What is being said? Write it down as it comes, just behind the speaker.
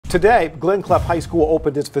Today, Glencliff High School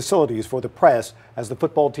opened its facilities for the press as the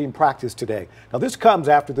football team practiced today. Now, this comes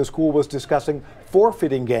after the school was discussing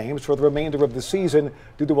forfeiting games for the remainder of the season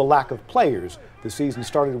due to a lack of players. The season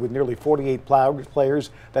started with nearly 48 players.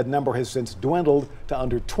 That number has since dwindled to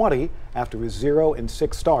under 20 after a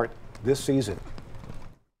 0-6 start this season.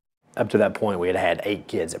 Up to that point, we had had 8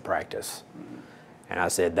 kids at practice. And I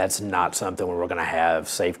said, that's not something where we're going to have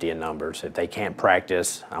safety in numbers. If they can't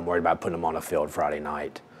practice, I'm worried about putting them on the field Friday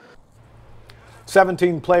night.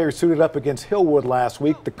 17 players suited up against Hillwood last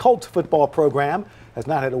week. The Colts football program has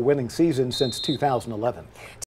not had a winning season since 2011.